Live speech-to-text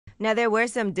Now, there were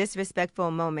some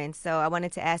disrespectful moments, so I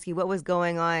wanted to ask you what was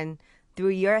going on through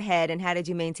your head and how did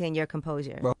you maintain your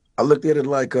composure? Well, I looked at it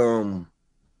like, we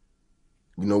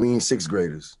ain't sixth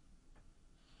graders.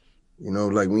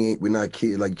 Like we're not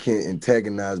kids. Like you can't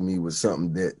antagonize me with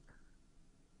something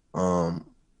um,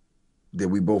 that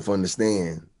we both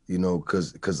understand.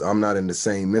 Because I'm not in the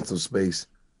same mental space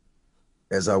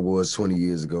as I was 20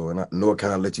 years ago, and nor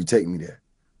can I let you take me there.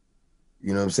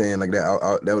 You know what I'm saying? Like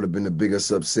that, that would have been the biggest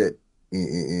upset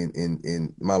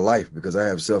in my life because I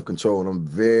have self-control and I'm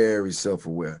very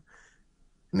self-aware.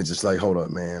 And it's just like, hold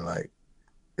up, man. Like,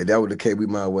 if that was the case, we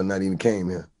might well not even came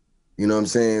here. You know what I'm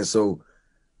saying? So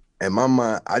in my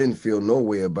mind, I didn't feel no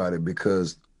way about it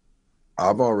because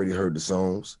I've already heard the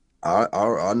songs.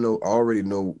 I know I already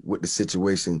know what the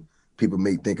situation people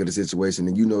may think of the situation,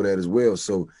 and you know that as well.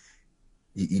 So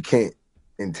you can't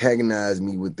antagonize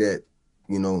me with that,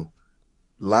 you know,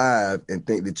 live and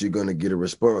think that you're gonna get a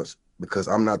response because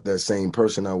I'm not that same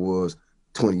person I was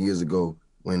 20 years ago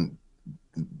when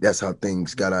that's how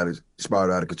things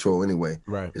spiraled out of control anyway.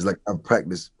 Right. It's like I've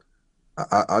practiced.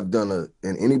 I've done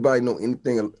and anybody know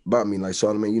anything about me, like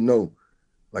Charlamagne,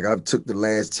 like I've took the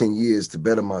last 10 years to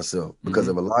better myself because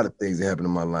of a lot of things that happened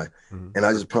in my life. And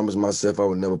I just promised myself I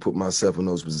would never put myself in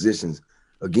those positions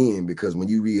again, because when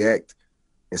you react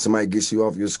and somebody gets you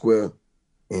off your square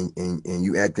and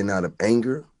you acting out of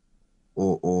anger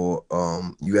or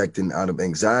you acting out of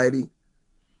anxiety,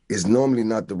 it's normally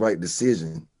not the right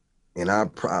decision. And I'm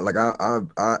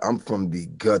from the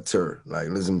gutter. Like,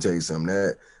 listen, tell you something.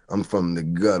 That I'm from the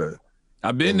gutter.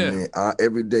 I've been And there. man,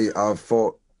 every day I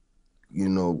fought.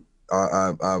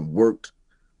 I've worked.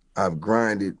 I've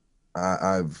grinded.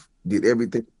 I've did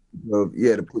everything. To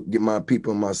get my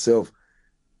people and myself,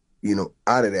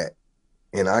 out of that.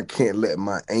 And I can't let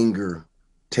my anger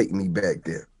take me back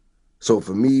there. So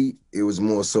for me, it was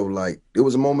more so like it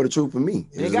was a moment of truth for me.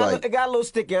 It Like got a little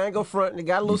sticky. I ain't go front. It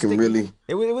got a little you can sticky. really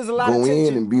It was a lot of go in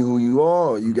tension. and be who you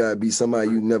are. You gotta be somebody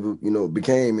you never,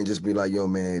 became, and just be like, yo,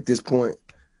 man, at this point,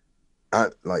 I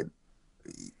like,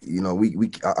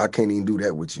 I can't even do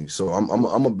that with you. So I'm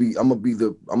gonna be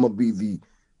the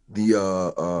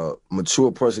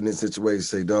mature person in this situation.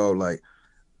 Say, dog, like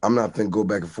I'm not finna go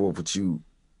back and forth with you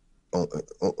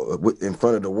in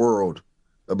front of the world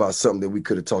about something that we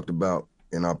could have talked about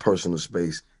in our personal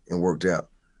space and worked out.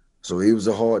 So it was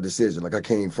a hard decision. Like I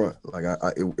came front. Like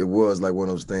it was like one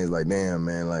of those things. Like, damn,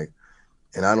 man. Like,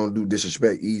 and I don't do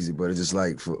disrespect easy, but it's just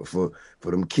like for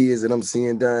them kids that I'm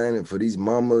seeing dying, and for these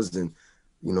mamas, and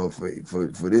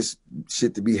for this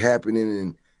shit to be happening,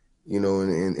 and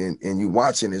and you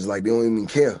watching, it's like they don't even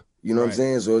care. You know what I'm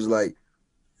saying? So it's like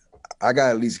I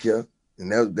gotta at least care,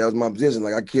 and that was my position.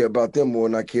 Like I care about them more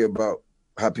than I care about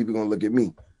how people gonna look at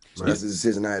me. So that's the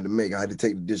decision I had to make. I had to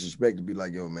take the disrespect to be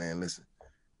like, yo, man, listen,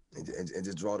 and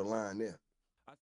just draw the line there.